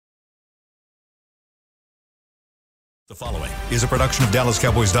The following is a production of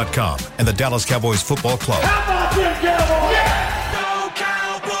DallasCowboys.com and the Dallas Cowboys Football Club. How about them Cowboys? Yeah! Go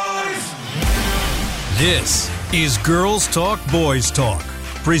Cowboys! This is Girls Talk, Boys Talk,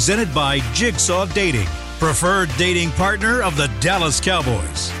 presented by Jigsaw Dating, preferred dating partner of the Dallas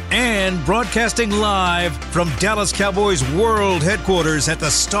Cowboys, and broadcasting live from Dallas Cowboys World Headquarters at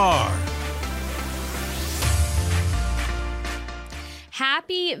the Star.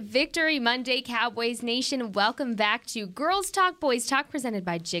 Happy Victory Monday, Cowboys Nation. Welcome back to Girls Talk, Boys Talk, presented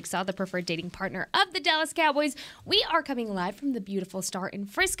by Jigsaw, the preferred dating partner of the Dallas Cowboys. We are coming live from the beautiful Star in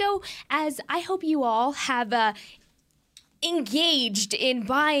Frisco, as I hope you all have engaged in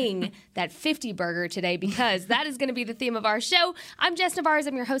buying that 50 burger today, because that is going to be the theme of our show. I'm Jess Navarez.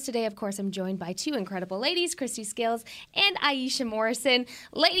 I'm your host today. Of course, I'm joined by two incredible ladies, Christy Scales and Aisha Morrison.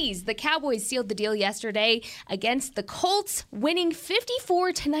 Ladies, the Cowboys sealed the deal yesterday against the Colts, winning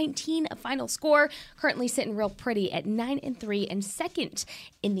 54-19, a final score. Currently sitting real pretty at 9-3 and second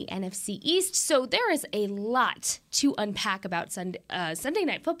in the NFC East. So there is a lot to unpack about Sunday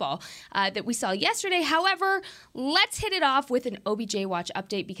Night Football that we saw yesterday. However, let's hit it off with an OBJ Watch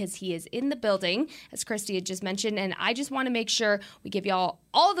update, because he is in the building, as Christy had just mentioned, and I just want to make sure we give y'all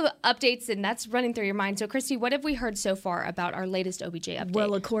all the updates, and that's running through your mind. So, Christy, what have we heard so far about our latest OBJ update?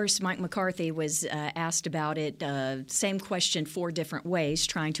 Well, of course, Mike McCarthy was asked about it. Same question, 4 different ways,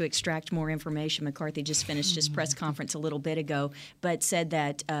 trying to extract more information. McCarthy just finished his press conference a little bit ago, but said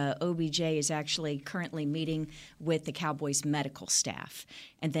that OBJ is actually currently meeting with the Cowboys medical staff.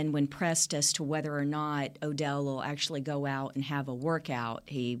 And then when pressed as to whether or not Odell will actually go out and have a workout,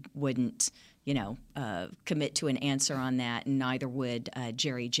 he wouldn't commit to an answer on that, and neither would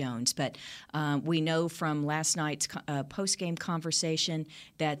Jerry Jones. But we know from last night's post-game conversation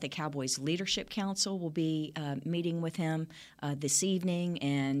that the Cowboys Leadership Council will be meeting with him this evening,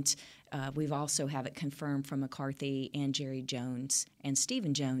 and we've also have it confirmed from McCarthy and Jerry Jones and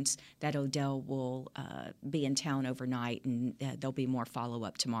Stephen Jones that Odell will be in town overnight, and there'll be more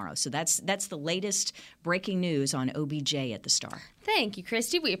follow-up tomorrow. So that's the latest breaking news on OBJ at the Star. Thank you,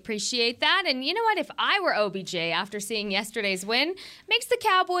 Christy. We appreciate that. And you know what? If I were OBJ after seeing yesterday's win, makes the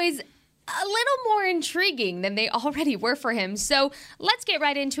Cowboys a little more intriguing than they already were for him. So let's get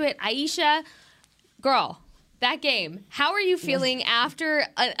right into it. Aisha, girl, that game, how are you feeling after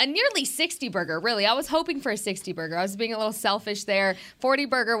a nearly 60 burger? Really, I was hoping for a 60 burger. I was being a little selfish there. 40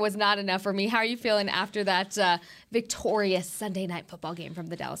 burger was not enough for me. How are you feeling after that victorious Sunday Night Football game from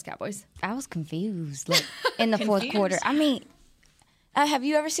the Dallas Cowboys? I was confused in the fourth quarter. I mean, have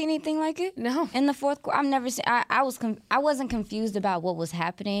you ever seen anything like it? No. In the fourth quarter, I've never seen. I wasn't confused about what was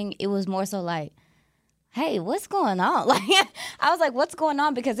happening. It was more so like, hey, what's going on? Like, I was like, what's going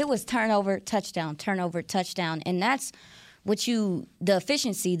on? Because it was turnover, touchdown, and that's the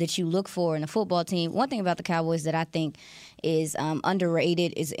efficiency that you look for in a football team. One thing about the Cowboys that I think is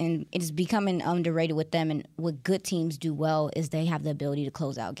underrated is becoming underrated with them, and what good teams do well is they have the ability to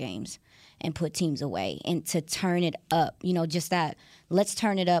close out games and put teams away and to turn it up. Just that, let's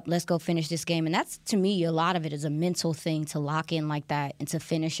turn it up, let's go finish this game. And that's, to me, a lot of it is a mental thing to lock in like that and to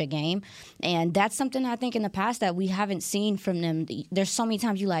finish a game. And that's something I think in the past that we haven't seen from them. There's so many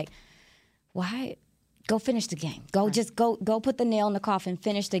times you like, why? Go finish the game. Just go put the nail in the coffin,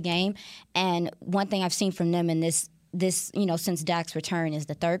 finish the game. And one thing I've seen from them in this since Dak's return is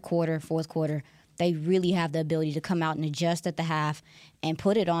the third quarter, fourth quarter, they really have the ability to come out and adjust at the half and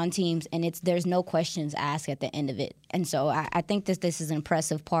put it on teams, and there's no questions asked at the end of it. And so I think this is an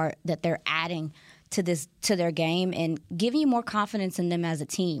impressive part that they're adding to their game, and giving you more confidence in them as a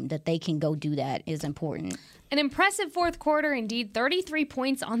team that they can go do that is important. An impressive fourth quarter, indeed. 33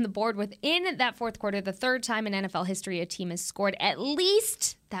 points on the board within that fourth quarter. The third time in NFL history a team has scored at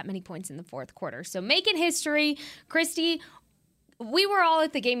least that many points in the fourth quarter. So making history. Christy, we were all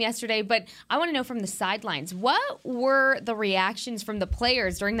at the game yesterday, but I want to know from the sidelines, what were the reactions from the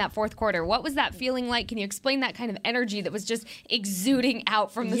players during that fourth quarter? What was that feeling like? Can you explain that kind of energy that was just exuding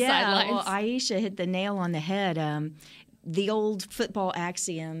out from the sidelines? Well, Aisha hit the nail on the head. The old football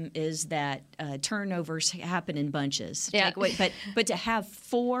axiom is that turnovers happen in bunches. Yeah. But to have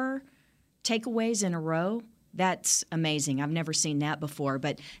 4 takeaways in a row, that's amazing. I've never seen that before.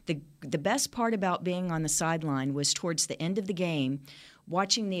 But the best part about being on the sideline was towards the end of the game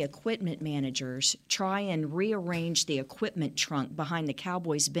watching the equipment managers try and rearrange the equipment trunk behind the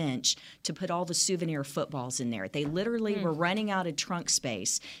Cowboys bench to put all the souvenir footballs in there. They literally were running out of trunk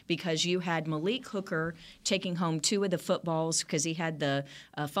space because you had Malik Hooker taking home 2 of the footballs because he had the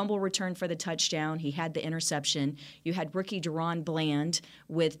fumble return for the touchdown. He had the interception. You had rookie Deron Bland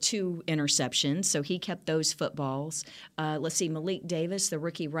with 2 interceptions, so he kept those footballs. Let's see, Malik Davis, the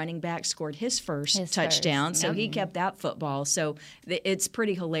rookie running back, scored his first touchdown, so he kept that football. So it's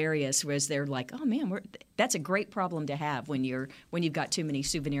pretty hilarious as they're like, oh, man, that's a great problem to have when you've got too many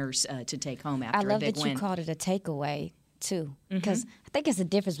souvenirs to take home after a big win. I love that you called it a takeaway, too, because I think it's a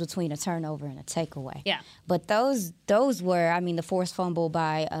difference between a turnover and a takeaway. Yeah. But those were, the forced fumble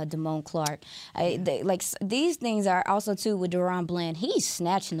by Damone Clark. These things are also, too, with Deron Bland. He's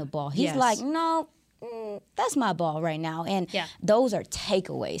snatching the ball. He's like, no, that's my ball right now. And those are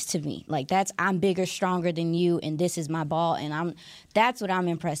takeaways to me. Like, I'm bigger, stronger than you, and this is my ball. And that's what I'm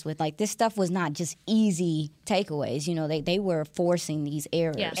impressed with. Like, this stuff was not just easy takeaways. They were forcing these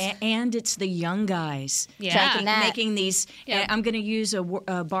errors. Yes. And it's the young guys making these. I'm going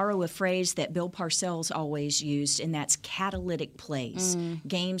to borrow a phrase that Bill Parcells always used, and that's catalytic plays.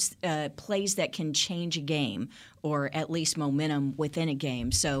 Plays that can change a game, or at least momentum within a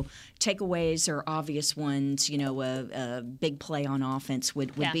game. So takeaways are obvious ones. A big play on offense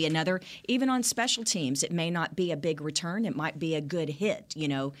would be another. Even on special teams, it may not be a big return. It might be a good hit,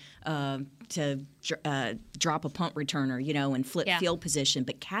 to drop a punt returner, and flip field position.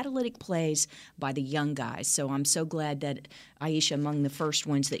 But catalytic plays by the young guys. So I'm so glad that, Aisha, among the first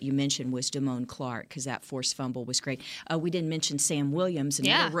ones that you mentioned was Damone Clark, because that forced fumble was great. We didn't mention Sam Williams,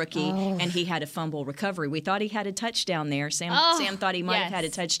 another rookie, and he had a fumble recovery. We thought he had a touchdown there. Sam thought he might have had a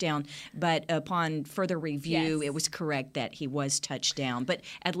touchdown, but upon further review, it was correct that he was touchdown. But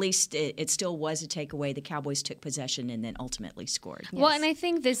at least it still was a takeaway. The Cowboys took possession and then ultimately scored. Well, and I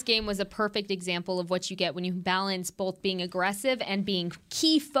think this game was a perfect example of what you get when you balance both being aggressive and being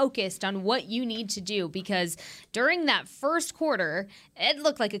key focused on what you need to do, because during that first quarter, it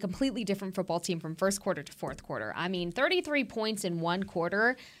looked like a completely different football team from first quarter to fourth quarter. 33 points in one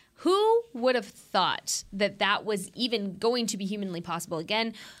quarter. Who would have thought that was even going to be humanly possible?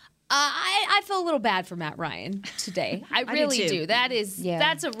 Again, I feel a little bad for Matt Ryan today. I really do.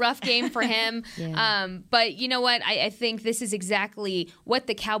 That's a rough game for him. But you know what? I think this is exactly what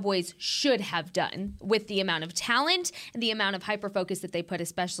the Cowboys should have done with the amount of talent and the amount of hyper-focus that they put,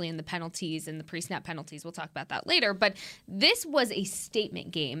 especially in the penalties and the pre-snap penalties. We'll talk about that later. But this was a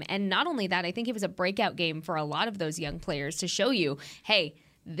statement game. And not only that, I think it was a breakout game for a lot of those young players to show you, hey,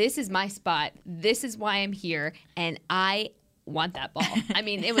 this is my spot. This is why I'm here. And I want that ball.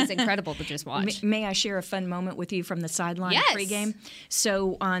 It was incredible to just watch. May I share a fun moment with you from the sideline pregame?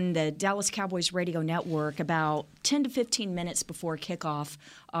 So on the Dallas Cowboys radio network, about 10 to 15 minutes before kickoff,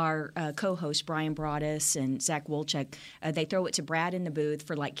 our co-hosts Brian Broaddus and Zach Wolchuk, they throw it to Brad in the booth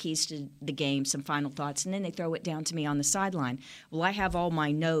for keys to the game, some final thoughts, and then they throw it down to me on the sideline. Well, I have all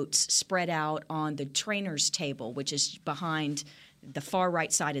my notes spread out on the trainer's table, which is behind the far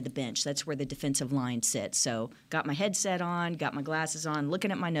right side of the bench. That's where the defensive line sits. So got my headset on, got my glasses on, looking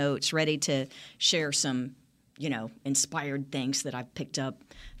at my notes, ready to share some, inspired things that I've picked up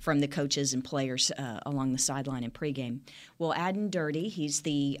from the coaches and players along the sideline in pregame. Well, Adden Dirty, he's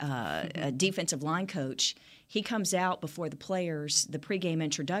the defensive line coach. He comes out before the players, the pregame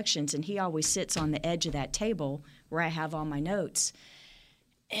introductions, and he always sits on the edge of that table where I have all my notes.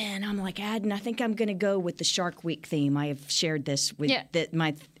 And I'm like, Adden, I think I'm going to go with the Shark Week theme. I have shared this with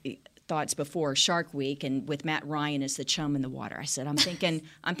my thoughts before, Shark Week, and with Matt Ryan as the chum in the water. I said, I'm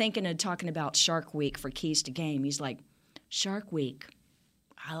thinking of talking about Shark Week for Keys to Game. He's like, Shark Week.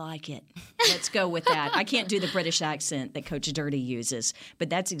 I like it. Let's go with that. I can't do the British accent that Coach Dirty uses, but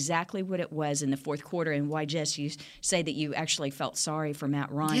that's exactly what it was in the fourth quarter. And why, Jess, you say that you actually felt sorry for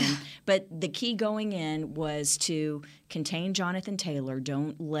Matt Ryan. But the key going in was to contain Jonathan Taylor.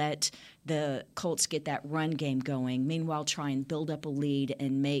 Don't let the Colts get that run game going. Meanwhile, try and build up a lead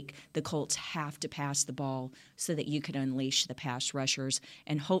and make the Colts have to pass the ball so that you could unleash the pass rushers.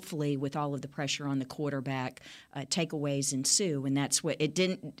 And hopefully, with all of the pressure on the quarterback, takeaways ensue. And that's what it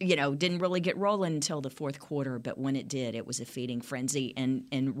didn't really get rolling until the fourth quarter. But when it did, it was a feeding frenzy.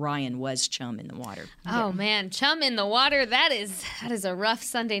 And Ryan was chum in the water. Oh man, chum in the water. That is a rough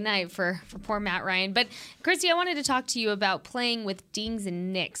Sunday night for poor Matt Ryan. But Christy, I wanted to talk to you about playing with dings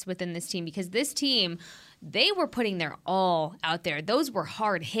and nicks within this team, because this team, they were putting their all out there. Those were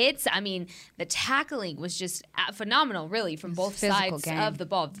hard hits. I mean, the tackling was just phenomenal, really, from both sides of the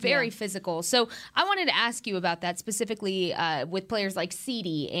ball. Very physical. So I wanted to ask you about that specifically with players like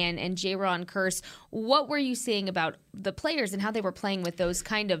CD and Jaron Kearse. What were you seeing about the players and how they were playing with those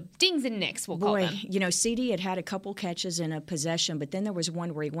kind of dings and nicks, we'll call them? You know, CD had a couple catches in a possession, but then there was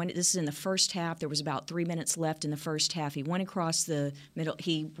one where he went, this is in the first half, there was about 3 minutes left in the first half. He went across the middle,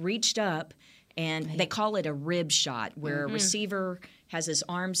 he reached up, and they call it a rib shot, where a receiver has his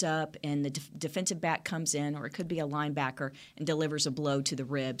arms up and the defensive back comes in, or it could be a linebacker, and delivers a blow to the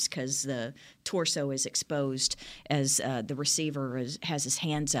ribs because the torso is exposed as the receiver has his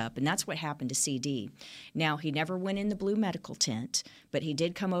hands up. And that's what happened to CD. Now, he never went in the blue medical tent, but he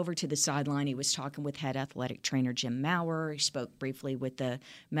did come over to the sideline. He was talking with head athletic trainer Jim Maurer. He spoke briefly with the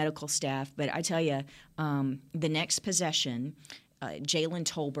medical staff. But I tell you, the next possession, Jalen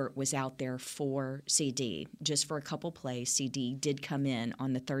Tolbert was out there for CD just for a couple plays. CD did come in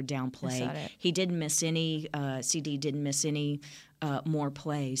on the third down play. He didn't miss any. CD didn't miss any more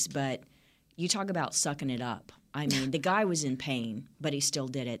plays. But you talk about sucking it up. I mean, the guy was in pain, but he still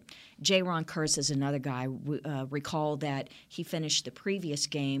did it. Jaron Kearse is another guy. Recall that he finished the previous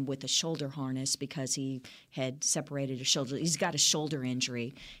game with a shoulder harness because he had separated his shoulder. He's got a shoulder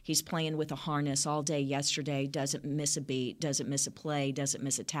injury. He's playing with a harness all day yesterday, doesn't miss a beat, doesn't miss a play, doesn't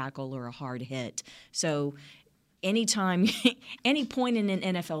miss a tackle or a hard hit. So anytime, any point in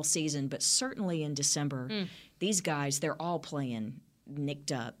an NFL season, but certainly in December, these guys, they're all playing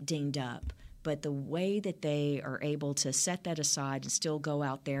nicked up, dinged up. But the way that they are able to set that aside and still go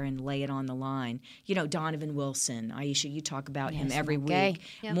out there and lay it on the line. You know, Donovan Wilson, Aisha, you talk about him every week.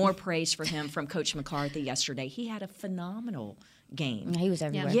 Yep. More praise for him from Coach McCarthy yesterday. He had a phenomenal game. He was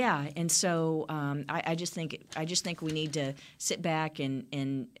everywhere. Yeah, and so I just think we need to sit back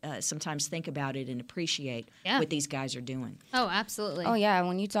and sometimes think about it and appreciate what these guys are doing. Oh, absolutely. Oh yeah,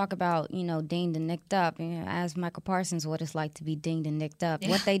 when you talk about dinged and nicked up, ask Michael Parsons what it's like to be dinged and nicked up.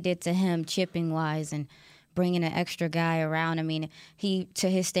 What they did to him chipping wise and bringing an extra guy around. I mean, he, to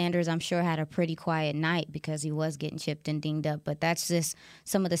his standards, I'm sure had a pretty quiet night because he was getting chipped and dinged up. But that's just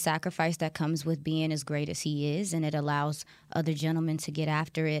some of the sacrifice that comes with being as great as he is, and it allows other gentlemen to get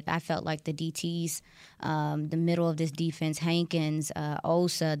after it. I felt like the DTs, the middle of this defense, Hankins,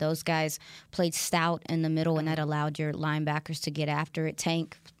 Osa, those guys played stout in the middle, and that allowed your linebackers to get after it.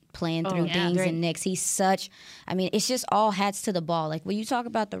 Tank playing through dings and nicks. He's such, it's just all hats to the ball. Like when you talk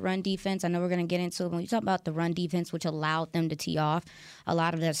about the run defense, I know we're going to get into it, but when you talk about the run defense, which allowed them to tee off, a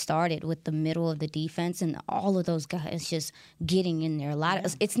lot of that started with the middle of the defense and all of those guys just getting in there.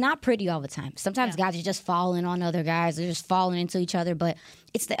 It's not pretty all the time. Sometimes guys are just falling on other guys. They're just falling into each other, but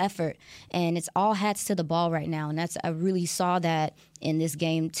it's the effort, and it's all hats to the ball right now. And I really saw that in this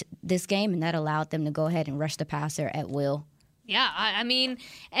game, and that allowed them to go ahead and rush the passer at will. Yeah, I mean,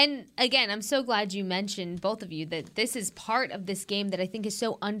 and again, I'm so glad you mentioned, both of you, that this is part of this game that I think is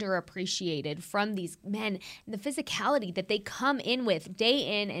so underappreciated from these men. The physicality that they come in with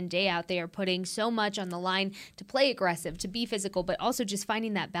day in and day out. They are putting so much on the line to play aggressive, to be physical, but also just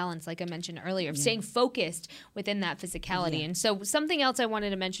finding that balance, like I mentioned earlier, of staying focused within that physicality. Yeah. And so something else I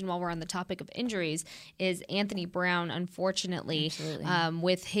wanted to mention while we're on the topic of injuries is Anthony Brown, unfortunately,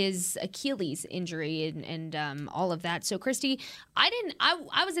 with his Achilles injury and all of that. So, Christy,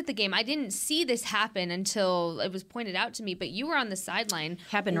 I was at the game. I didn't see this happen until it was pointed out to me, but you were on the sideline.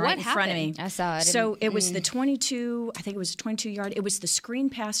 Happened right in front of me. I saw it. So it was the 22, I think it was a 22-yard. It was the screen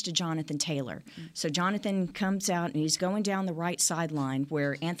pass to Jonathan Taylor. So Jonathan comes out, and he's going down the right sideline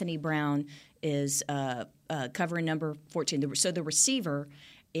where Anthony Brown is covering number 14. So the receiver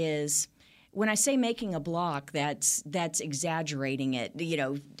is... When I say making a block, that's exaggerating it. You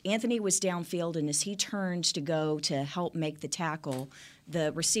know, Anthony was downfield, and as he turns to go to help make the tackle,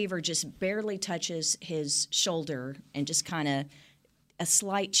 the receiver just barely touches his shoulder and just kind of a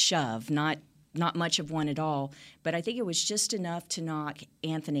slight shove, not much of one at all. But I think it was just enough to knock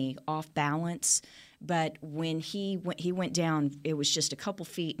Anthony off balance. But when he went down, it was just a couple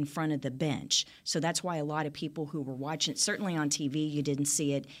feet in front of the bench. So that's why a lot of people who were watching, certainly on TV, you didn't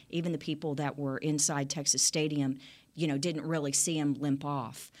see it. Even the people that were inside Texas Stadium, didn't really see him limp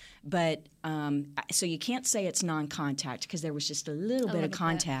off. But so you can't say it's non-contact because there was just a little bit of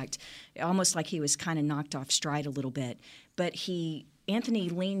contact, almost like he was kind of knocked off stride a little bit. But Anthony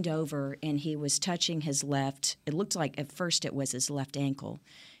leaned over and he was touching his left. It looked like at first it was his left ankle.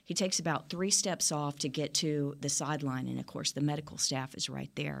 He takes about 3 steps off to get to the sideline, and of course the medical staff is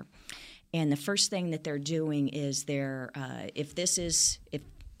right there. And the first thing that they're doing is if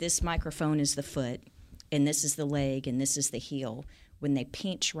this microphone is the foot, and this is the leg, and this is the heel, when they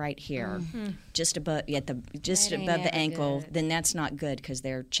pinch right here, just above That ain't above the never ankle, good. then that's not good because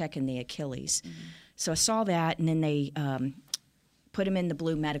they're checking the Achilles. So I saw that, and then they put him in the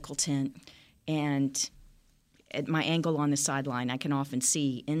blue medical tent, and at my angle on the sideline, I can often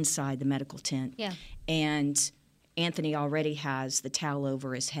see inside the medical tent. Yeah. And Anthony already has the towel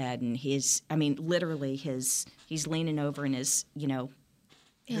over his head, and he's leaning over, and his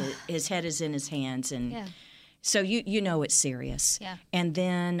head is in his hands, and Yeah. so you know it's serious. Yeah. And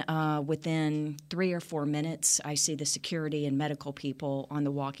then within 3 or 4 minutes, I see the security and medical people on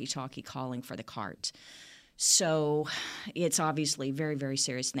the walkie-talkie calling for the cart. So it's obviously very, very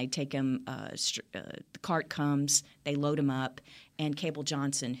serious. And they take him, the cart comes, they load him up, and Cable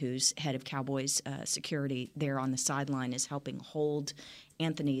Johnson, who's head of Cowboys security there on the sideline, is helping hold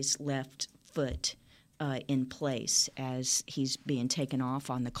Anthony's left foot in place as he's being taken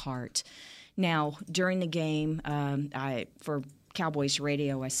off on the cart. Now, during the game, for Cowboys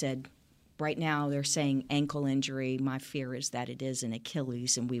radio, I said, right now they're saying ankle injury. My fear is that it is an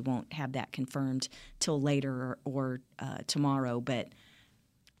Achilles, and we won't have that confirmed till later or tomorrow. But,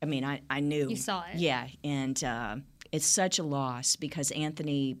 I mean, I knew. You saw it. Yeah, and it's such a loss because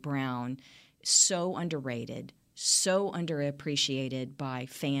Anthony Brown, so underrated, so underappreciated by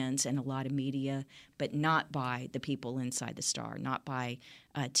fans and a lot of media, but not by the people inside the Star, not by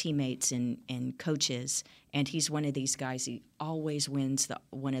teammates and coaches. And he's one of these guys. He always wins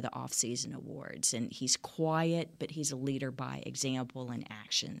one of the off-season awards. And he's quiet, but he's a leader by example and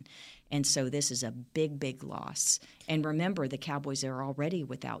action. And so this is a big, big loss. And remember, the Cowboys are already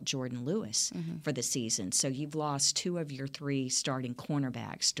without Jordan Lewis for the season. So you've lost 2 of your 3 starting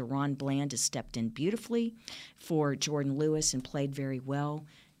cornerbacks. Deron Bland has stepped in beautifully for Jordan Lewis and played very well.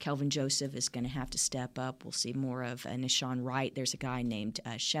 Kelvin Joseph is going to have to step up. We'll see more of Nishan Wright. There's a guy named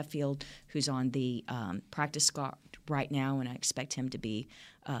Sheffield who's on the practice squad right now, and I expect him to be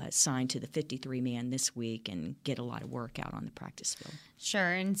signed to the 53-man this week and get a lot of work out on the practice field.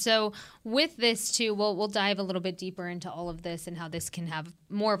 Sure. And so with this, too, we'll dive a little bit deeper into all of this and how this can have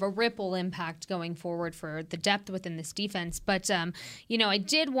more of a ripple impact going forward for the depth within this defense. But, I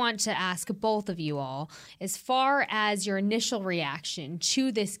did want to ask both of you all, as far as your initial reaction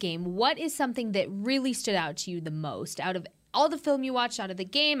to this game, what is something that really stood out to you the most out of all the film you watched, out of the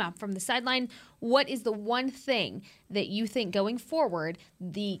game, out from the sideline? What is the one thing that you think going forward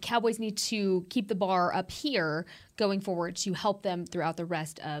the Cowboys need to keep the bar up here going forward to help them throughout the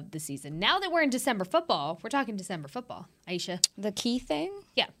rest of the season? Now that we're in December football, we're talking December football. Aisha? The key thing?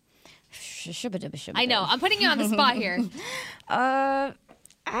 Yeah. Shubba-dubba-shubba-dubba. I know. I'm putting you on the spot here. I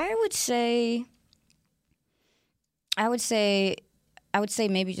would say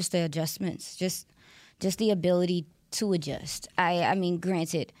maybe just the adjustments, just the ability to adjust. I mean,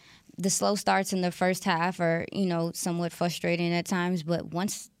 granted, the slow starts in the first half are, somewhat frustrating at times, but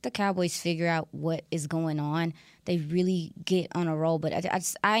once the Cowboys figure out what is going on, they really get on a roll. But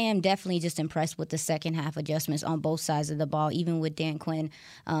I am definitely just impressed with the second half adjustments on both sides of the ball. Even with Dan Quinn,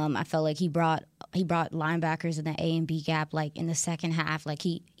 I felt like he brought linebackers in the A and B gap, like in the second half. Like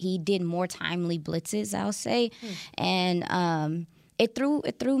he did more timely blitzes, I'll say, and it threw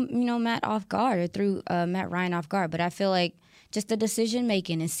Matt off guard. It threw Matt Ryan off guard. But I feel like just the decision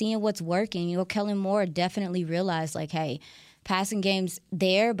making and seeing what's working. Kellen Moore definitely realized, like, hey, passing game's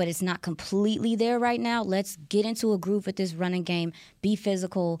there, but it's not completely there right now. Let's get into a groove with this running game, be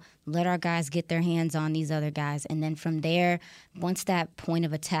physical, let our guys get their hands on these other guys. And then from there, once that point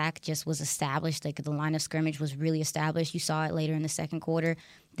of attack just was established, like the line of scrimmage was really established, you saw it later in the second quarter,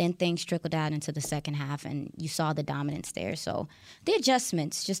 then things trickled out into the second half, and you saw the dominance there. So the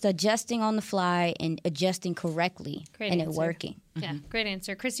adjustments, just adjusting on the fly and adjusting correctly, Great and answer. it working. Yeah, great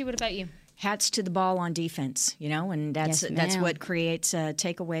answer. Christy, what about you? Hats to the ball on defense, and that's Yes, ma'am. what creates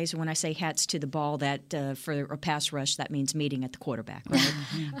takeaways. When I say hats to the ball, that for a pass rush, that means meeting at the quarterback,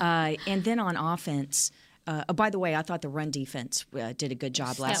 right? And then on offense, by the way, I thought the run defense did a good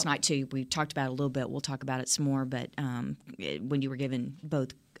job last night too. We talked about it a little bit. We'll talk about it some more. But when you were given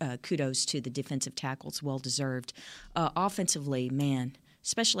both kudos to the defensive tackles, well deserved. Offensively, man,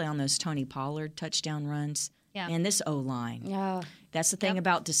 especially on those Tony Pollard touchdown runs. Yeah. And this O-line. Yeah. That's the thing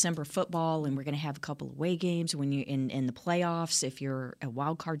about December football, and we're going to have a couple of away games when you in the playoffs. If you're a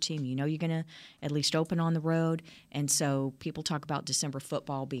wild card team, you're going to at least open on the road. And so people talk about December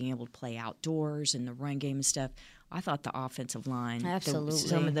football being able to play outdoors and the run game and stuff. I thought the offensive line, Absolutely.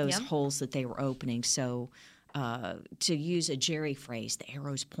 some of those Yep. holes that they were opening. So to use a Jerry phrase, the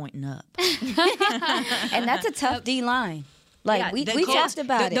arrow's pointing up. And that's a tough D line. Like, we talked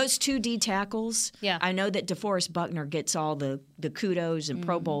about it. Those 2 D tackles, Yeah. I know that DeForest Buckner gets all the kudos and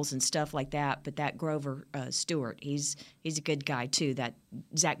Pro Bowls and stuff like that, but that Grover Stewart, he's a good guy, too. That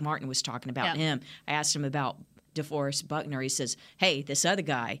Zach Martin was talking about him. I asked him about DeForest Buckner. He says, hey, this other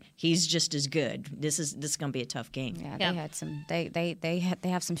guy, he's just as good. This is going to be a tough game. Yeah, they had some. They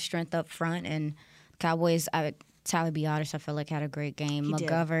have some strength up front, and Cowboys. Tyler Biotis, I feel like, had a great game. He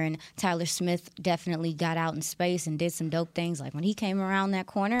McGovern, Tyler Smith definitely got out in space and did some dope things. Like when he came around that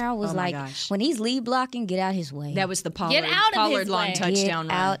corner, I was like, when he's lead blocking, get out his way. That was the Pollard long touchdown get run.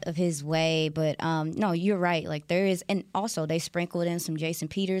 out of his way. But no, you're right. Like there is, and also they sprinkled in some Jason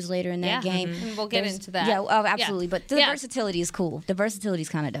Peters later in that game. And we'll get into that. Yeah, oh, absolutely. But the versatility is cool. The versatility is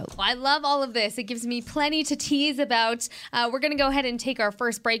kind of dope. Well, I love all of this. It gives me plenty to tease about. We're going to go ahead and take our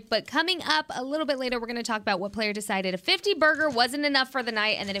first break. But coming up a little bit later, we're going to talk about what player decided a 50 burger wasn't enough for the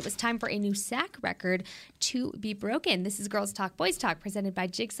night and that it was time for a new sack record to be broken. This is Girls Talk, Boys Talk, presented by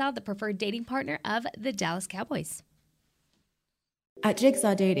Jigsaw, the preferred dating partner of the Dallas Cowboys. At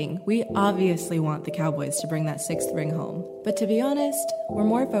Jigsaw Dating, we obviously want the Cowboys to bring that 6th ring home. But to be honest, we're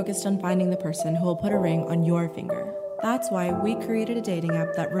more focused on finding the person who will put a ring on your finger. That's why we created a dating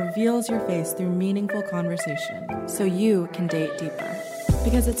app that reveals your face through meaningful conversation, so you can date deeper.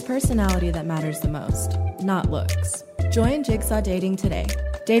 Because it's personality that matters the most, not looks. Join Jigsaw Dating today,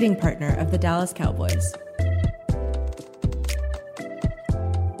 dating partner of the Dallas Cowboys.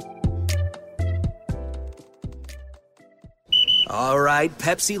 All right,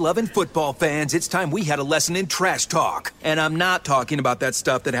 Pepsi-loving football fans, it's time we had a lesson in trash talk. And I'm not talking about that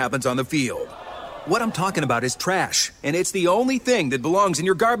stuff that happens on the field. What I'm talking about is trash, and it's the only thing that belongs in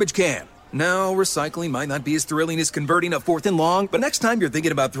your garbage can. Now, recycling might not be as thrilling as converting a 4th and long, but next time you're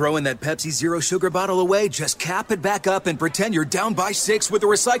thinking about throwing that Pepsi Zero Sugar bottle away, just cap it back up and pretend you're down by 6 with the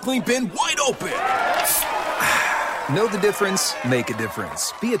recycling bin wide open. Know the difference? Make a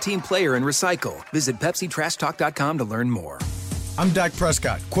difference. Be a team player and recycle. Visit PepsiTrashTalk.com to learn more. I'm Dak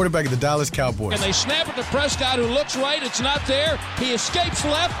Prescott, quarterback of the Dallas Cowboys. And they snap it to Prescott, who looks right. It's not there. He escapes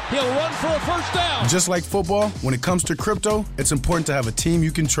left. He'll run for a first down. Just like football, when it comes to crypto, it's important to have a team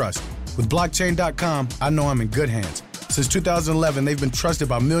you can trust. With blockchain.com, I know I'm in good hands. Since 2011, they've been trusted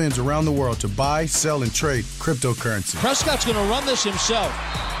by millions around the world to buy, sell, and trade cryptocurrency. Prescott's going to run this himself.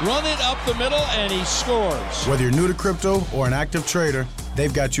 Run it up the middle, and he scores. Whether you're new to crypto or an active trader,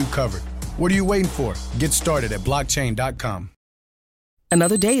 they've got you covered. What are you waiting for? Get started at blockchain.com.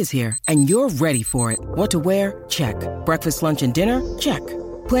 Another day is here, and you're ready for it. What to wear? Check. Breakfast, lunch, and dinner? Check.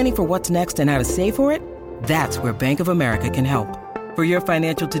 Planning for what's next and how to save for it? That's where Bank of America can help. For your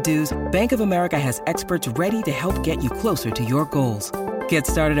financial to-dos, Bank of America has experts ready to help get you closer to your goals. Get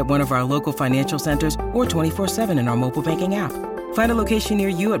started at one of our local financial centers or 24/7 in our mobile banking app. Find a location near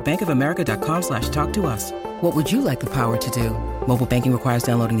you at bankofamerica.com/talktous. What would you like the power to do? Mobile banking requires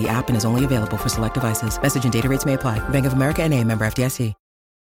downloading the app and is only available for select devices. Message and data rates may apply. Bank of America NA, member FDIC.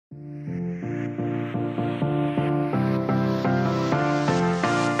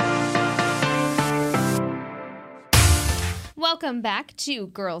 Welcome back to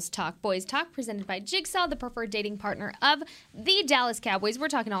Girls Talk, Boys Talk, presented by Jigsaw, the preferred dating partner of the Dallas Cowboys. We're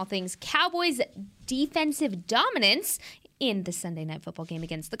talking all things Cowboys defensive dominance in the Sunday Night Football game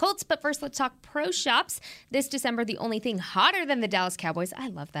against the Colts. But first, let's talk pro shops. This December, the only thing hotter than the Dallas Cowboys, I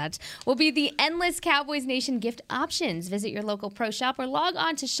love that, will be the endless Cowboys Nation gift options. Visit your local pro shop or log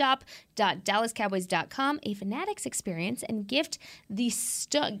on to shop.dallascowboys.com, a Fanatics experience, and gift the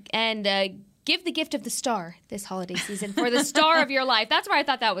give the gift of the star this holiday season for the star of your life. That's where I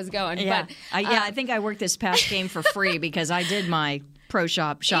thought that was going. Yeah, but, I think I worked this past game for free because I did my pro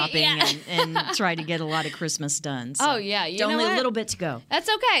shop shopping and tried to get a lot of Christmas done. So oh, yeah. only a little bit to go. That's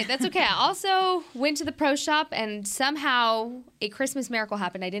okay. That's okay. I also went to the pro shop and somehow a Christmas miracle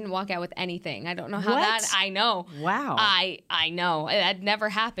happened. I didn't walk out with anything. I don't know how I know. Wow. I know. That never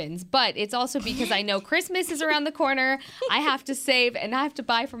happens. But it's also because I know Christmas is around the corner. I have to save and I have to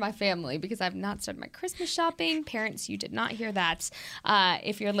buy for my family because I've not started my Christmas shopping. Parents, you did not hear that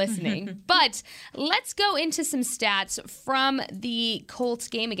if you're listening. But let's go into some stats from the Colts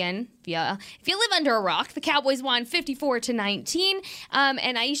game again. If you live under a rock, the Cowboys won 54-19. And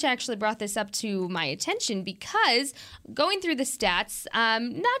Aisha actually brought this up to my attention because going through the stats,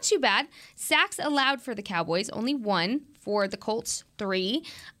 not too bad. Sacks allowed for the Cowboys, only 1. For the Colts, 3.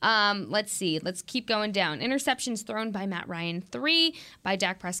 Let's see. Let's keep going down. Interceptions thrown by Matt Ryan, 3. By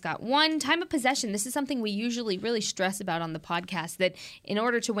Dak Prescott, 1. Time of possession. This is something we usually really stress about on the podcast, that in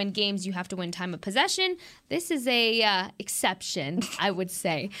order to win games, you have to win time of possession. This is a exception, I would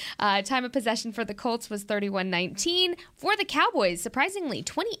say. Time of possession for the Colts was 31-19. For the Cowboys, surprisingly,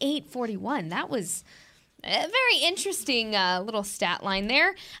 28-41. That was A very interesting little stat line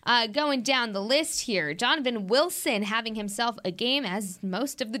there. Going down the list here, Donovan Wilson having himself a game, as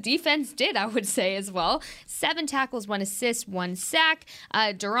most of the defense did, I would say as well. 7 tackles, 1 assist, 1 sack.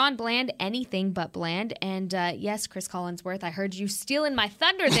 Deron Bland, anything but bland. And yes, Chris Collinsworth, I heard you stealing my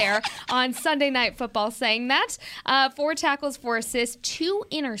thunder there on Sunday Night Football saying that. 4 tackles, 4 assists, 2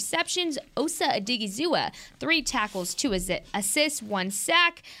 interceptions. Osa Odigizua, 3 tackles, 2 assists, 1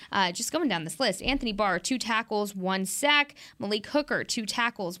 sack. Just going down this list, Anthony Barr, 2 tackles, 1 sack. Malik Hooker, 2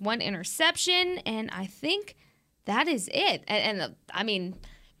 tackles, 1 interception. And I think that is it. And I mean,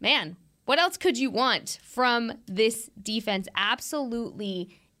 man, what else could you want from this defense?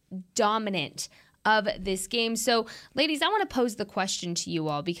 Absolutely dominant of this game. So, ladies, I want to pose the question to you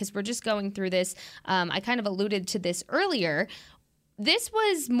all because we're just going through this. I kind of alluded to this earlier. This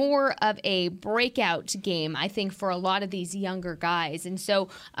was more of a breakout game, I think, for a lot of these younger guys. And so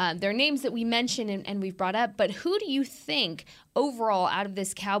there are names that we mentioned and we've brought up, but who do you think overall out of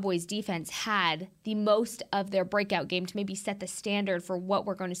this Cowboys defense had the most of their breakout game to maybe set the standard for what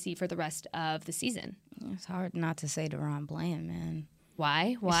we're going to see for the rest of the season? It's hard not to say Deron Bland, man.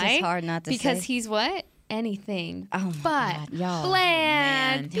 Why? It's just hard not to say. Because he's what? Anything but God. Y'all.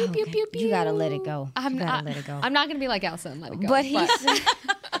 Bland. Pew, pew, pew, pew. You gotta let it go. I'm not gonna be like Elsa and let it go. But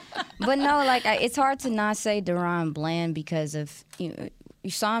but no, like it's hard to not say Deron Bland because of you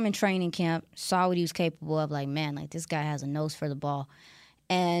saw him in training camp, saw what he was capable of. Like, man, like this guy has a nose for the ball.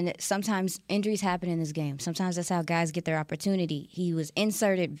 And sometimes injuries happen in this game. Sometimes that's how guys get their opportunity. He was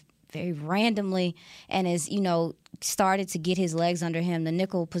inserted very randomly, and as started to get his legs under him. The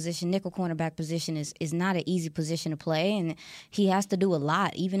nickel cornerback position is not an easy position to play, and he has to do a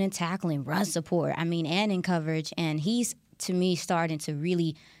lot, even in tackling, run support, and in coverage. And he's, to me, starting to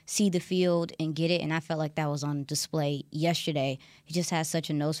really see the field and get it, and I felt like that was on display yesterday. He just has such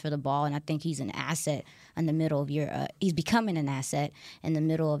a nose for the ball, and I think he's an asset in the middle of your he's becoming an asset in the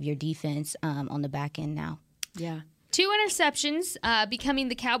middle of your defense on the back end now. Yeah. 2 interceptions, becoming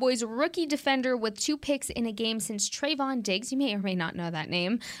the Cowboys' rookie defender with 2 picks in a game since Trayvon Diggs. You may or may not know that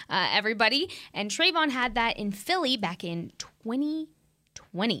name, everybody. And Trayvon had that in Philly back in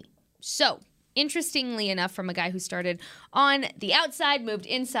 2020. So, interestingly enough, from a guy who started on the outside, moved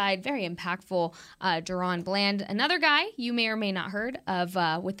inside, very impactful, Deron Bland. Another guy you may or may not heard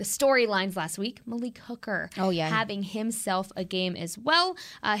of with the storylines last week, Malik Hooker. Oh, yeah. Having himself a game as well.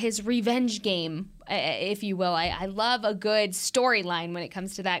 His revenge game, if you will. I love a good storyline when it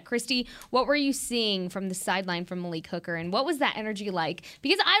comes to that. Christy, what were you seeing from the sideline from Malik Hooker, and what was that energy like?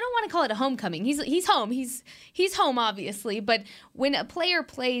 Because I don't want to call it a homecoming. He's home. He's home, obviously. But when a player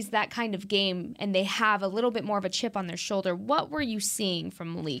plays that kind of game and they have a little bit more of a chip on their shoulder, what were you seeing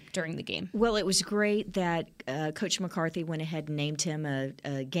from Malik during the game? Well, it was great that Coach McCarthy went ahead and named him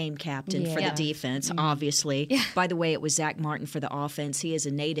a game captain for the defense, obviously. Yeah. By the way, it was Zach Martin for the offense. He is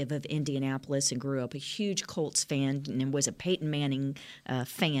a native of Indianapolis and grew up a huge Colts fan and was a Peyton Manning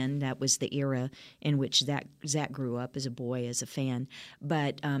fan. That was the era in which Zach grew up as a boy, as a fan.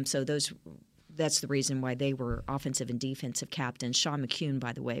 But that's the reason why they were offensive and defensive captains. Sean McCune,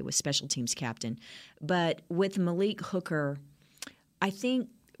 by the way, was special teams captain. But with Malik Hooker, I think,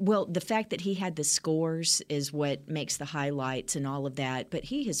 well, the fact that he had the scores is what makes the highlights and all of that. But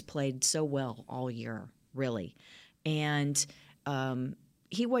he has played so well all year, really. And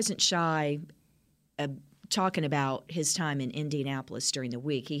he wasn't shy talking about his time in Indianapolis during the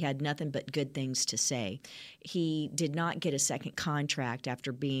week. He had nothing but good things to say. He did not get a second contract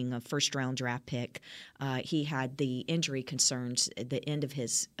after being a first-round draft pick. He had the injury concerns at the end of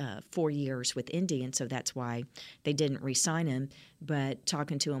his 4 years with Indy, and so that's why they didn't re-sign him. But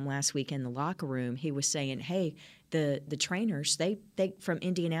talking to him last week in the locker room, he was saying, hey, the trainers, they from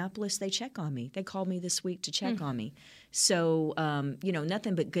Indianapolis, they check on me. They called me this week to check on me. So,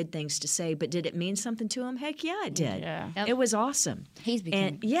 nothing but good things to say. But did it mean something to him? Heck yeah, it did. Yeah. It was awesome. He's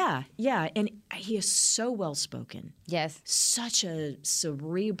become. And and he is so well-spoken. Yes. Such a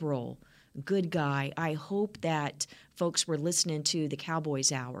cerebral, good guy. I hope that folks were listening to the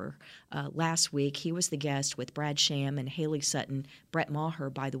Cowboys Hour last week. He was the guest with Brad Sham and Haley Sutton. Brett Maher,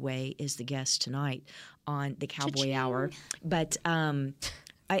 by the way, is the guest tonight on the Cowboy Cha-ching. Hour. But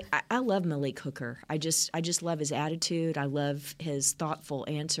I love Malik Hooker. I just love his attitude. I love his thoughtful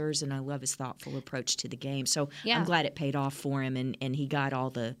answers, and I love his thoughtful approach to the game. So I'm glad it paid off for him, and he got all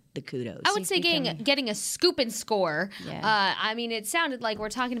the kudos. I would say getting a scoop and score. Yeah. It sounded like we're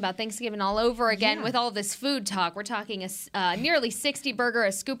talking about Thanksgiving all over again with all this food talk. We're talking a nearly 60 burger,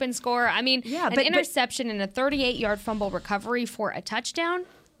 a scoop and score. An interception and a 38-yard fumble recovery for a touchdown.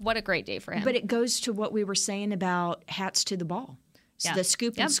 What a great day for him. But it goes to what we were saying about hats to the ball. the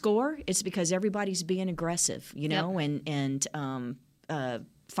scoop and score, it's because everybody's being aggressive, and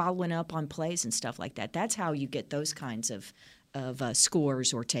following up on plays and stuff like that. That's how you get those kinds of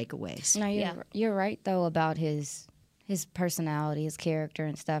scores or takeaways. No, you're right though about his personality, his character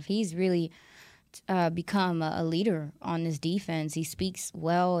and stuff. He's really become a leader on this defense. He speaks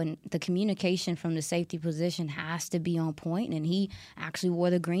well, and the communication from the safety position has to be on point. And he actually wore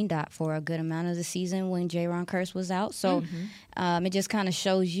the green dot for a good amount of the season when Jaron Kearse was out. So it just kind of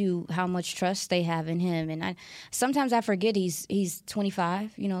shows you how much trust they have in him. And sometimes I forget he's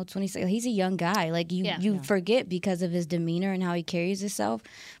 25, 26. He's a young guy. Like you forget because of his demeanor and how he carries himself.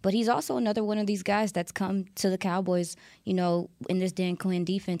 But he's also another one of these guys that's come to the Cowboys, in this Dan Quinn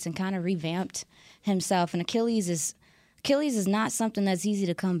defense and kind of revamped himself. And Achilles is not something that's easy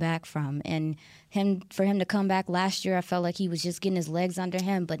to come back from. And for him to come back last year, I felt like he was just getting his legs under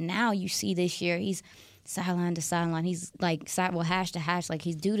him. But now you see this year, he's sideline to sideline. He's like hash to hash. Like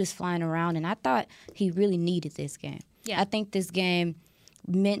his dude is flying around. And I thought he really needed this game. Yeah. I think this game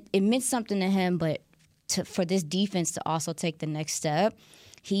meant something to him, but for this defense to also take the next step,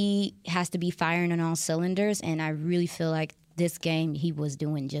 he has to be firing on all cylinders. And I really feel like this game he was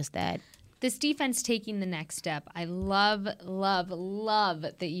doing just that. This defense taking the next step. I love, love, love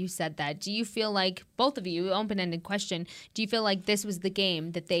that you said that. Do you feel like, both of you, open-ended question, do you feel like this was the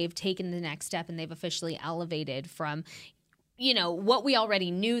game that they've taken the next step and they've officially elevated from, what we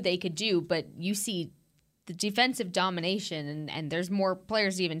already knew they could do, but you see the defensive domination and there's more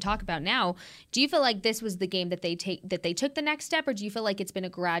players to even talk about now. Do you feel like this was the game that they took the next step, or do you feel like it's been a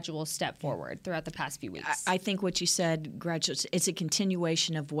gradual step forward throughout the past few weeks? I think what you said, gradual, it's a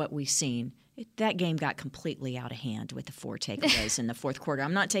continuation of what we've seen. That game got completely out of hand with the 4 takeaways in the fourth quarter.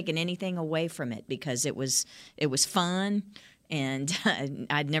 I'm not taking anything away from it because it was fun, and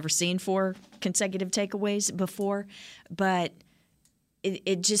I'd never seen 4 consecutive takeaways before, but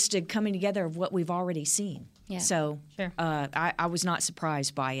it just a coming together of what we've already seen. Yeah. So sure. I was not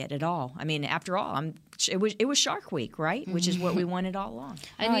surprised by it at all. I mean, after all, it was Shark Week, right? Mm-hmm. Which is what we wanted all along.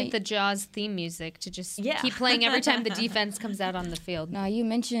 I need the Jaws theme music to just keep playing every time the defense comes out on the field. Now, you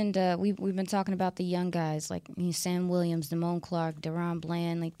mentioned we've been talking about the young guys like Sam Williams, Damone Clark, Deron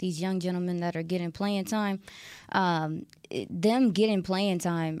Bland, like these young gentlemen that are getting playing time. Them getting playing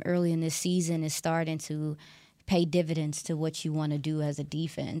time early in this season is starting to pay dividends to what you want to do as a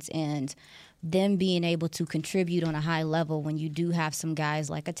defense, and them being able to contribute on a high level when you do have some guys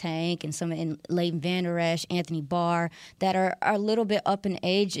like a Tank and Leighton Vander Esch, Anthony Barr that are a little bit up in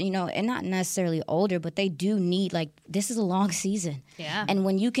age, and not necessarily older, but they do need, this is a long season. Yeah. And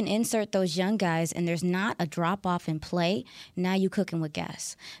when you can insert those young guys and there's not a drop-off in play, now you're cooking with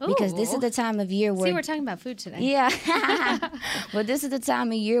gas. Ooh. Because this is the time of year where... See, we're talking about food today. Yeah. But this is the time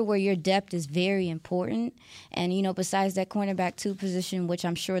of year where your depth is very important. And, besides that cornerback 2 position, which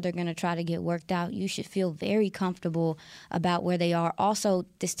I'm sure they're going to try to get worked out, you should feel very comfortable about where they are. Also,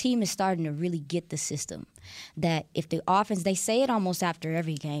 this team is starting to really get the system. That if the offense, they say it almost after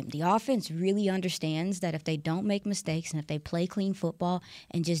every game, the offense really understands that if they don't make mistakes and if they play clean football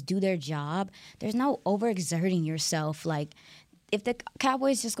and just do their job, there's no overexerting yourself. Like, if the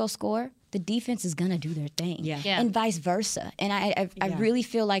Cowboys just go score, the defense is going to do their thing. Yeah. And vice versa. And I really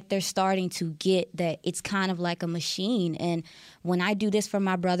feel like they're starting to get that it's kind of like a machine. And when I do this for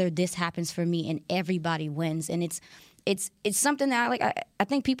my brother, this happens for me, and everybody wins. And it's something that I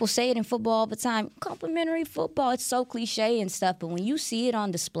think people say it in football all the time. Complimentary football, it's so cliche and stuff. But when you see it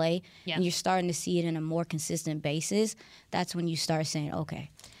on display and you're starting to see it in a more consistent basis, that's when you start saying, okay,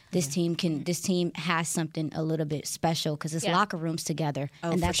 this team has something a little bit special because it's locker rooms together,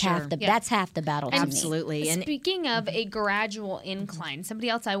 and that's half the battle. Absolutely. And speaking of a gradual incline, somebody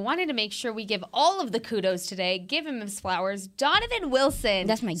else I wanted to make sure we give all of the kudos today. Give him his flowers, Donovan Wilson.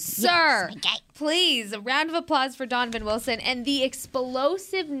 That's my sir. That's my guy. Please, a round of applause for Donovan Wilson and the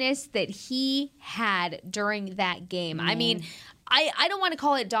explosiveness that he had during that game. I mean, I don't want to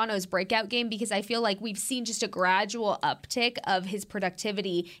call it Dono's breakout game because I feel like we've seen just a gradual uptick of his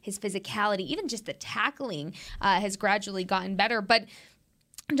productivity, his physicality, even just the tackling has gradually gotten better. But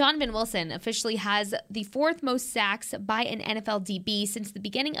Donovan Wilson officially has the 4th most sacks by an NFL DB since the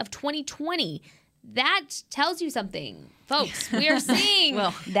beginning of 2020. That tells you something, folks. We are seeing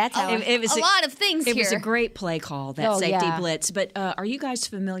that's how it was a lot of things here. It was a great play call, that safety blitz. But are you guys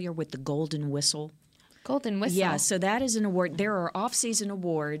familiar with the Golden Whistle? Golden Whistle. Yeah, so that is an award. There are off-season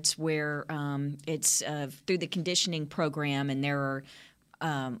awards where it's through the conditioning program, and there are,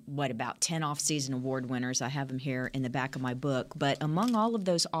 about 10 off-season award winners. I have them here in the back of my book. But among all of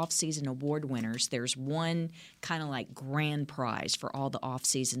those off-season award winners, there's one kind of like grand prize for all the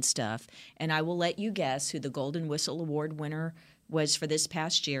off-season stuff. And I will let you guess who the Golden Whistle Award winner was for this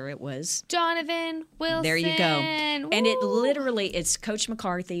past year. It was Donovan Wilson. There you go. Woo. And it's Coach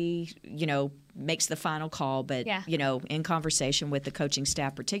McCarthy, makes the final call, but, in conversation with the coaching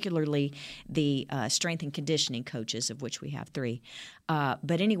staff, particularly the strength and conditioning coaches, of which we have 3.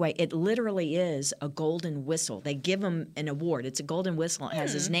 But anyway, it literally is a golden whistle. They give him an award. It's a golden whistle. It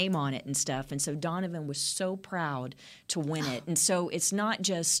has his name on it and stuff. And so Donovan was so proud to win it. And so it's not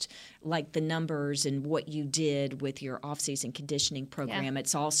just like the numbers and what you did with your off-season conditioning program.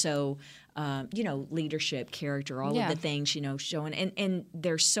 It's also leadership, character, all of the things, showing. And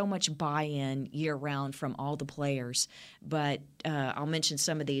there's so much buy-in year-round from all the players. But I'll mention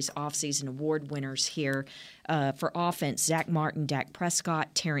some of these off-season award winners here. For offense, Zach Martin, Dak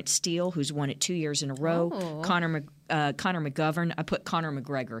Prescott, Terrence Steele, who's won it 2 years in a row, Connor McGovern. I put Connor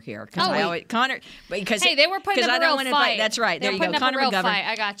McGregor here because they were putting up a real fight. That's right. There you go. Connor McGovern.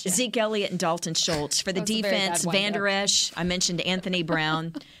 I got you. Zeke Elliott and Dalton Schultz. For the defense, Van Der Esch. I mentioned Anthony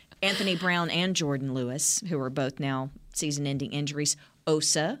Brown. Anthony Brown and Jordan Lewis, who are both now season-ending injuries.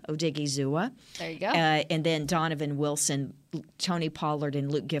 Osa Odigizua. There you go. And then Donovan Wilson, Tony Pollard,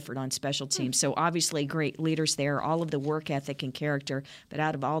 and Luke Gifford on special teams. So obviously great leaders there, all of the work ethic and character. But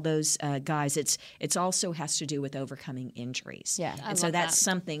out of all those guys, it's also has to do with overcoming injuries. Yeah, and so that's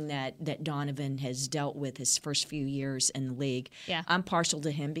something that Donovan has dealt with his first few years in the league. Yeah. I'm partial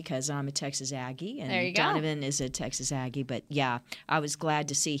to him because I'm a Texas Aggie, and there you go. Donovan is a Texas Aggie. But, I was glad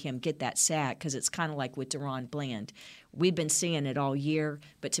to see him get that sack because it's kind of like with Deron Bland. We've been seeing it all year,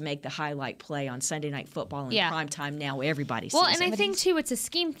 but to make the highlight play on Sunday Night Football in prime time now, everybody sees it. Well, and I think, too, it's a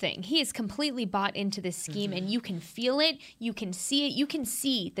scheme thing. He is completely bought into this scheme, and you can feel it. You can see it. You can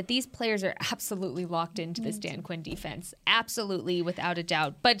see that these players are absolutely locked into this Dan Quinn defense. Absolutely, without a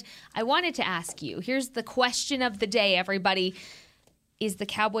doubt. But I wanted to ask you, here's the question of the day, everybody. Is the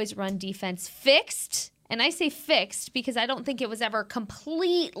Cowboys' run defense fixed? And I say fixed because I don't think it was ever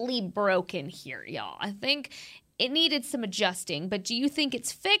completely broken here, y'all. I think it needed some adjusting, but do you think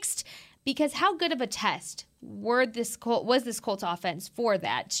it's fixed? Because how good of a test was this Colts offense for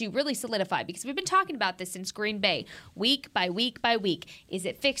that to really solidify? Because we've been talking about this since Green Bay, week by week by week. Is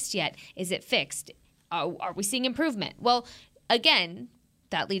it fixed yet? Is it fixed? Are we seeing improvement? Well, again,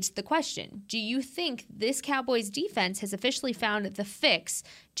 that leads to the question. Do you think this Cowboys defense has officially found the fix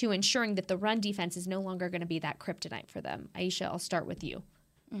to ensuring that the run defense is no longer going to be that kryptonite for them? Aisha, I'll start with you.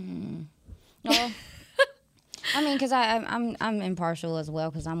 No. I mean, because I'm impartial as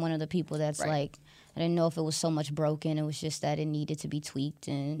well, because I'm one of the people that's like, I didn't know if it was so much broken. It was just that it needed to be tweaked,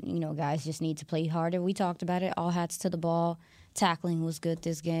 and, guys just need to play harder. We talked about it. All hats to the ball. Tackling was good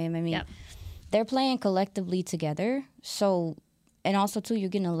this game. I mean, they're playing collectively together. So, and also, too, you're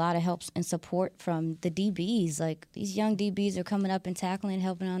getting a lot of help and support from the DBs. Like, these young DBs are coming up and tackling,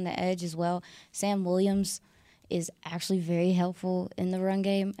 helping on the edge as well. Sam Williams is actually very helpful in the run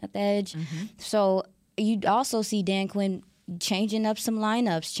game at the edge. So you also see Dan Quinn changing up some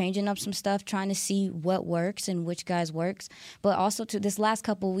lineups, changing up some stuff, trying to see what works and which guys works. But also, to this last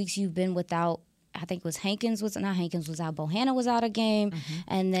couple of weeks, you've been without, I think it was out. Bohanna was out of game.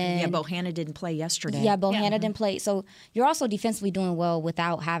 And then Bohanna didn't play yesterday. Yeah, Bohanna didn't play. So you're also defensively doing well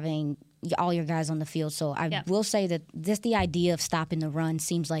without having all your guys on the field. So I will say that just the idea of stopping the run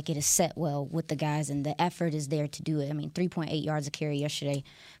seems like it is set well with the guys, and the effort is there to do it. I mean, 3.8 yards a carry yesterday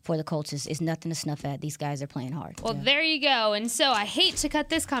for the Colts is nothing to snuff at. These guys are playing hard. Well, there you go. And so I hate to cut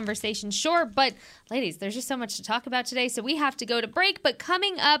this conversation short, but ladies, there's just so much to talk about today, so we have to go to break. But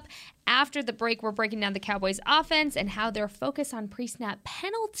coming up after the break, we're breaking down the Cowboys offense and how their focus on pre-snap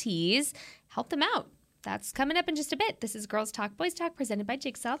penalties helped them out. That's coming up in just a bit. This is Girls Talk, Boys Talk, presented by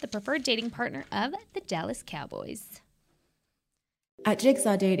Jigsaw, the preferred dating partner of the Dallas Cowboys. At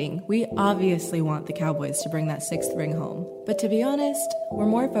Jigsaw Dating, we obviously want the Cowboys to bring that sixth ring home. But to be honest, we're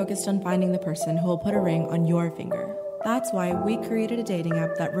more focused on finding the person who will put a ring on your finger. That's why we created a dating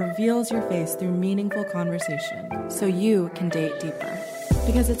app that reveals your face through meaningful conversation, so you can date deeper.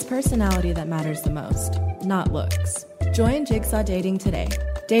 Because it's personality that matters the most, not looks. Join Jigsaw Dating today,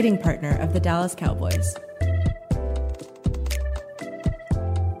 dating partner of the Dallas Cowboys.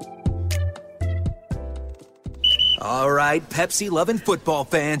 All right, Pepsi-loving football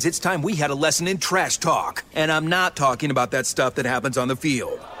fans, it's time we had a lesson in trash talk. And I'm not talking about that stuff that happens on the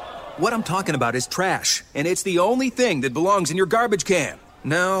field. What I'm talking about is trash, and it's the only thing that belongs in your garbage can.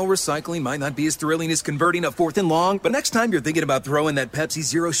 Now, recycling might not be as thrilling as converting a 4th and long, but next time you're thinking about throwing that Pepsi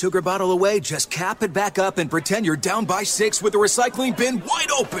Zero Sugar bottle away, just cap it back up and pretend you're down by 6 with the recycling bin wide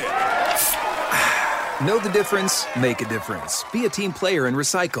open. Know the difference? Make a difference. Be a team player and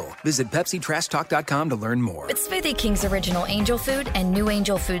recycle. Visit PepsiTrashTalk.com to learn more. With Smoothie King's original Angel Food and new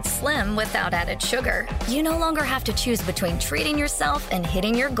Angel Food Slim without added sugar, you no longer have to choose between treating yourself and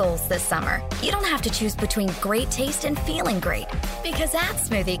hitting your goals this summer. You don't have to choose between great taste and feeling great. Because at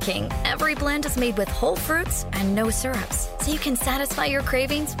Smoothie King, every blend is made with whole fruits and no syrups, so you can satisfy your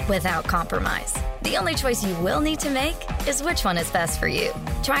cravings without compromise. The only choice you will need to make is which one is best for you.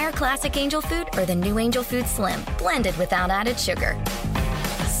 Try our classic Angel Food or the new Angel Food Slim, blended without added sugar.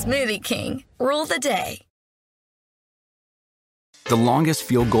 Smoothie King, rule the day. The longest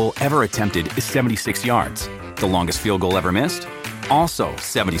field goal ever attempted is 76 yards. The longest field goal ever missed? Also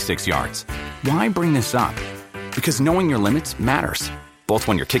 76 yards. Why bring this up? Because knowing your limits matters, both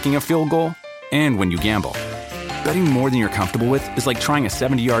when you're kicking a field goal and when you gamble. Betting more than you're comfortable with is like trying a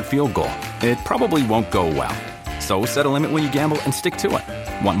 70-yard field goal. It probably won't go well. So set a limit when you gamble and stick to it.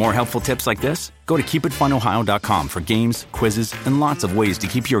 Want more helpful tips like this? Go to keepitfunohio.com for games, quizzes, and lots of ways to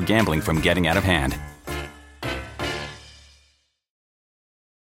keep your gambling from getting out of hand.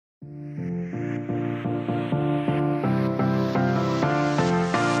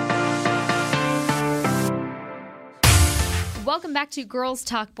 Welcome back to Girls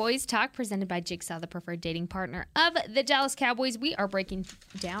Talk, Boys Talk, presented by Jigsaw, the preferred dating partner of the Dallas Cowboys. We are breaking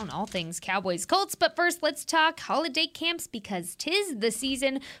down all things Cowboys Colts, but first let's talk holiday camps because 'tis the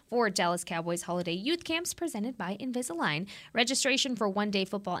season for Dallas Cowboys holiday youth camps presented by Invisalign. Registration for one-day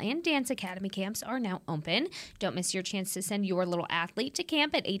football and dance academy camps are now open. Don't miss your chance to send your little athlete to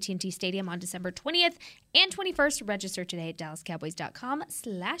camp at AT&T Stadium on December 20th and 21st. Register today at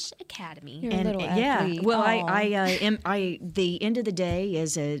dallascowboys.com/academy. You're a little athlete. Well, Aw. the end of the day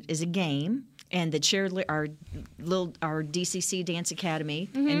is a game, and the our DCC Dance Academy,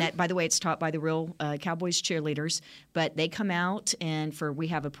 and that, by the way, it's taught by the real Cowboys cheerleaders. But they come out, and we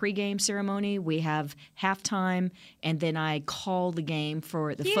have a pregame ceremony, we have halftime, and then I call the game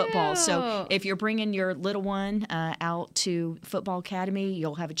for the football. So if you're bringing your little one out to Football Academy,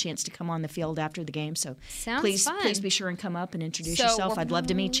 you'll have a chance to come on the field after the game. So please be sure and come up and introduce yourself. I'd love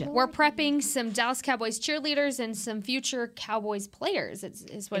to meet you. We're prepping some Dallas Cowboys cheerleaders and some future Cowboys players.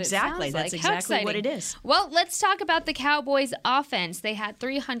 Is what exactly. It sounds That's like. exactly what it is. Well, let's talk about the Cowboys offense. They had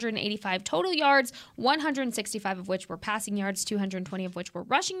 385 total yards, 165 of which were passing yards, 220 of which were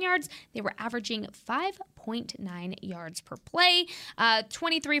rushing yards. They were averaging 5.9 yards per play,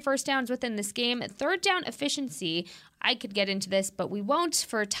 23 first downs within this game. Third down efficiency, I could get into this, but we won't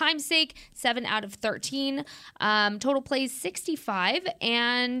for time's sake. 7 out of 13. Total plays 65,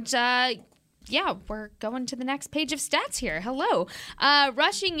 and we're going to the next page of stats here. Hello.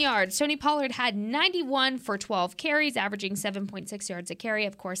 Rushing yards. Tony Pollard had 91 for 12 carries, averaging 7.6 yards a carry,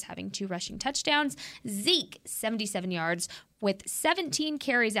 of course, having 2 rushing touchdowns. Zeke, 77 yards with 17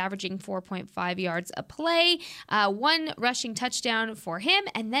 carries, averaging 4.5 yards a play. 1 rushing touchdown for him.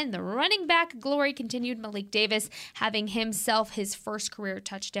 And then the running back glory continued. Malik Davis having himself his first career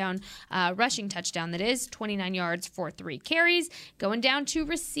touchdown, rushing touchdown, that is, 29 yards for 3 carries. Going down to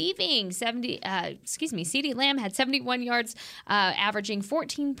receiving, CeeDee Lamb had 71 yards, averaging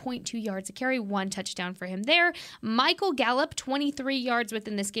 14.2 yards a carry, 1 touchdown for him there. Michael Gallup, 23 yards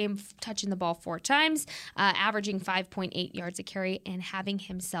within this game, touching the ball 4 times, averaging 5.8 yards a carry, and having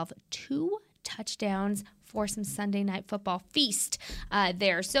himself 2 touchdowns for some Sunday Night Football feast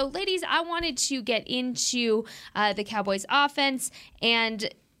there. So, ladies, I wanted to get into the Cowboys offense and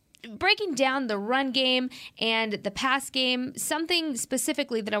breaking down the run game and the pass game. Something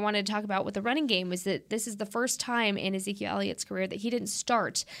specifically that I wanted to talk about with the running game was that this is the first time in Ezekiel Elliott's career that he didn't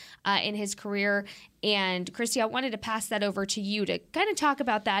start in his career. And Christy, I wanted to pass that over to you to kind of talk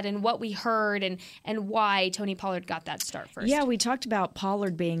about that and what we heard and why Tony Pollard got that start first. Yeah, we talked about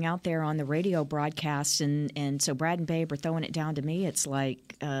Pollard being out there on the radio broadcast, and so Brad and Babe are throwing it down to me. It's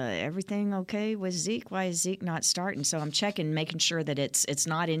like, everything okay with Zeke? Why is Zeke not starting? So I'm checking, making sure that it's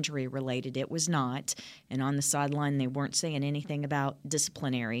not injury related. It was not. And on the sideline, they weren't saying anything about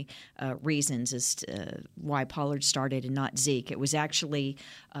disciplinary reasons as to why Pollard started and not Zeke. It was actually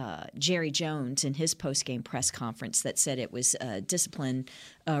Jerry Jones in his post-game press conference that said it was discipline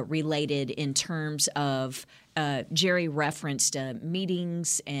related in terms of Jerry referenced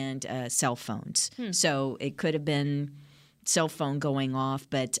meetings and cell phones. So it could have been cell phone going off,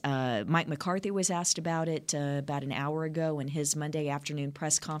 but Mike McCarthy was asked about it about an hour ago in his Monday afternoon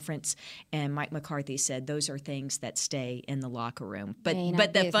press conference, and Mike McCarthy said those are things that stay in the locker room. But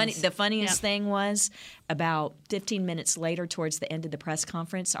the funniest thing was about 15 minutes later, towards the end of the press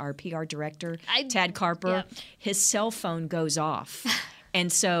conference, our PR director, Tad Carper, his cell phone goes off.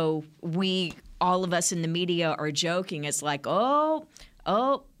 And so all of us in the media are joking. It's like,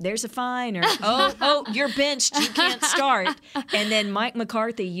 oh, there's a fine, or oh, you're benched, you can't start. And then Mike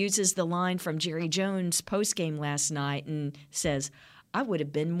McCarthy uses the line from Jerry Jones postgame last night and says, I would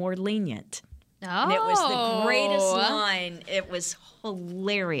have been more lenient. Oh. And it was the greatest line. It was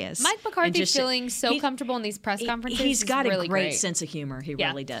hilarious. Mike McCarthy feeling so comfortable in these press conferences. He's got really a great sense of humor. He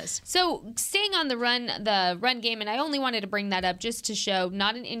really does. So staying on the run game, and I only wanted to bring that up just to show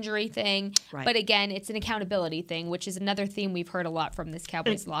not an injury thing, but again, it's an accountability thing, which is another theme we've heard a lot from this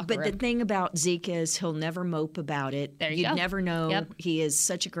Cowboys locker room. But the thing about Zeke is he'll never mope about it. There you go. Never know. Yep. He is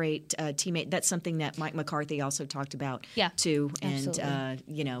such a great teammate. That's something that Mike McCarthy also talked about too. And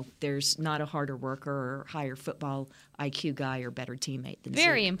there's not a harder worker or higher football IQ guy or better teammate than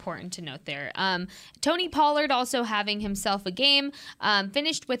Very Zeke. important to note there. Tony Pollard also having himself a game,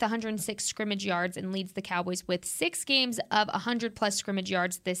 finished with 106 scrimmage yards and leads the Cowboys with 6 games of 100-plus scrimmage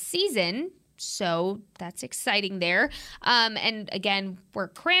yards this season. So that's exciting there. And again, we're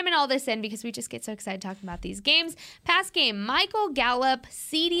cramming all this in because we just get so excited talking about these games. Past game, Michael Gallup,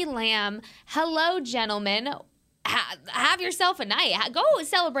 CeeDee Lamb. Hello, gentlemen. Have yourself a night. Go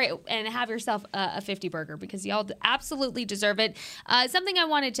celebrate and have yourself a 50 burger because y'all absolutely deserve it. Something I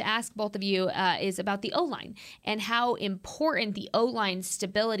wanted to ask both of you is about the O-line and how important the O-line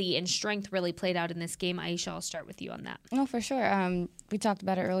stability and strength really played out in this game. Aisha, I'll start with you on that. No, for sure. We talked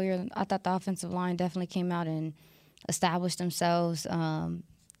about it earlier. I thought the offensive line definitely came out and established themselves.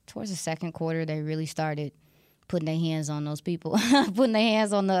 Towards the second quarter, they really started putting their hands on those people, putting their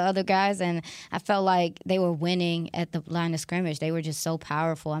hands on the other guys, and I felt like they were winning at the line of scrimmage. They were just so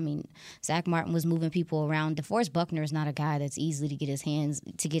powerful. I mean, Zach Martin was moving people around. DeForest Buckner is not a guy that's easily to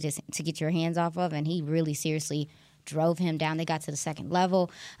get your hands off of, and he really seriously drove him down. They got to the second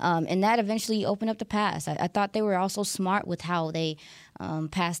level, and that eventually opened up the pass. I thought they were also smart with how they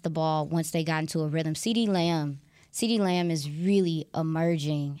passed the ball once they got into a rhythm. CeeDee Lamb is really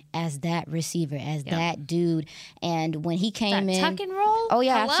emerging as that receiver, as that dude. And when he came in, tuck and roll. Oh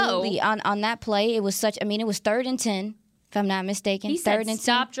yeah, absolutely. On that play, it was 3rd and 10. If I'm not mistaken. He said,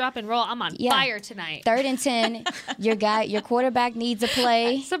 stop, drop, and roll. I'm on fire tonight. 3rd and 10. Your quarterback needs a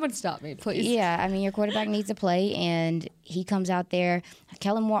play. Someone stop me, please. Yeah, I mean, your quarterback needs a play, and he comes out there.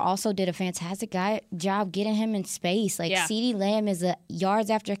 Kellen Moore also did a fantastic job getting him in space. CeeDee Lamb is a yards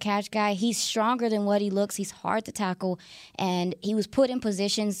after catch guy. He's stronger than what he looks. He's hard to tackle, and he was put in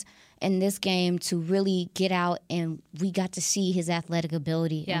positions in this game to really get out, and we got to see his athletic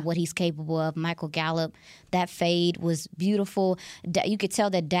ability and what he's capable of. Michael Gallup, that fade was beautiful. You could tell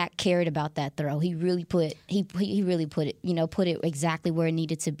that Dak cared about that throw. He really put it exactly where it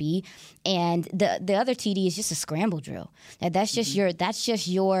needed to be. And the other TD is just a scramble drill. That's just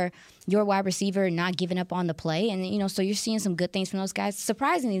your wide receiver not giving up on the play, and so you're seeing some good things from those guys.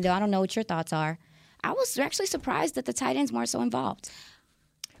 Surprisingly, though, I don't know what your thoughts are. I was actually surprised that the tight ends weren't so involved.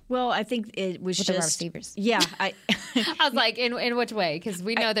 Well, I think it was with just the receivers. Yeah, I was like, in which way? Because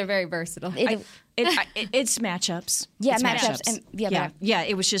we know they're very versatile. It's matchups. Yeah, it's matchups. Yeah.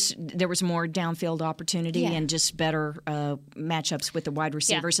 It was just there was more downfield opportunity and just better matchups with the wide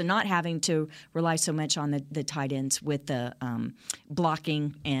receivers and not having to rely so much on the tight ends with the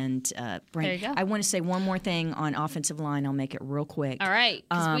blocking and. There you go. I want to say one more thing on offensive line. I'll make it real quick. All right,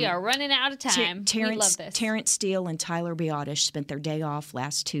 because we are running out of time. We love this. Terrence Steele and Tyler Biotish spent their day off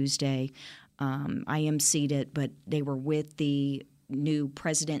last Tuesday. I emceed it, but they were with the new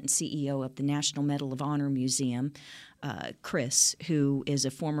president and CEO of the National Medal of Honor Museum, Chris, who is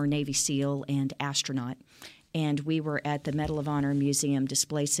a former Navy SEAL and astronaut. And we were at the Medal of Honor Museum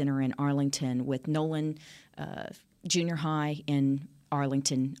Display Center in Arlington with Nolan Junior High in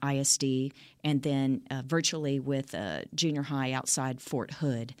Arlington ISD, and then virtually with junior high outside Fort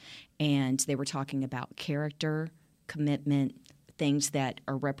Hood. And they were talking about character, commitment, things that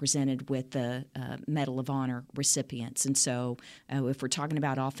are represented with the Medal of Honor recipients. And so if we're talking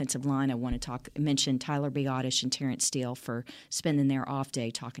about offensive line, I want to mention Tyler Biotish and Terrence Steele for spending their off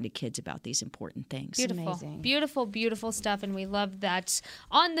day talking to kids about these important things. Beautiful. Amazing. Beautiful, beautiful stuff. And we love that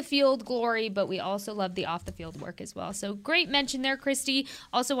on the field glory, but we also love the off the field work as well. So great mention there, Christy.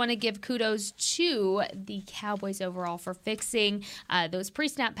 Also want to give kudos to the Cowboys overall for fixing those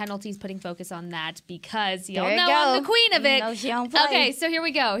pre-snap penalties, putting focus on that because y'all know I'm the queen of it. No, she don't play. Okay, so here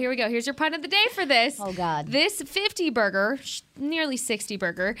we go. Here's your pun of the day for this. Oh, God. This 50 burger, nearly 60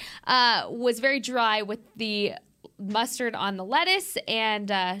 burger, was very dry with the mustard on the lettuce and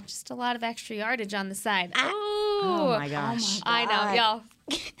just a lot of extra yardage on the side. Oh, my gosh. I know, y'all.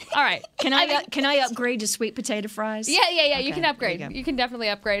 All right. Can I upgrade to sweet potato fries? Yeah. Okay, You can upgrade. You can definitely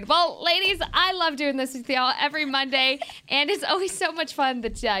upgrade. Well, ladies, I love doing this with y'all every Monday, and it's always so much fun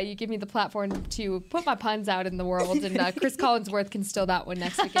that you give me the platform to put my puns out in the world, and Chris Collinsworth can steal that one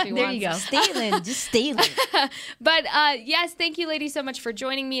next week if he wants. There you go. Just stealing. But yes, thank you, ladies, so much for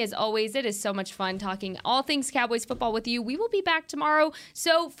joining me. As always, it is so much fun talking all things Cowboys football with you. We will be back tomorrow.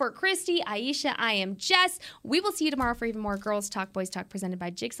 So for Christy, Aisha, I am Jess. We will see you tomorrow for even more Girls Talk, Boys Talk presented by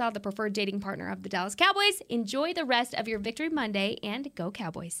Jigsaw, the preferred dating partner of the Dallas Cowboys. Enjoy the rest of your Victory Monday, and go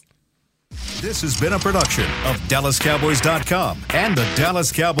Cowboys. This has been a production of DallasCowboys.com and the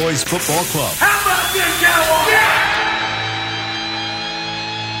Dallas Cowboys Football Club. How about this, Cowboys? Yeah!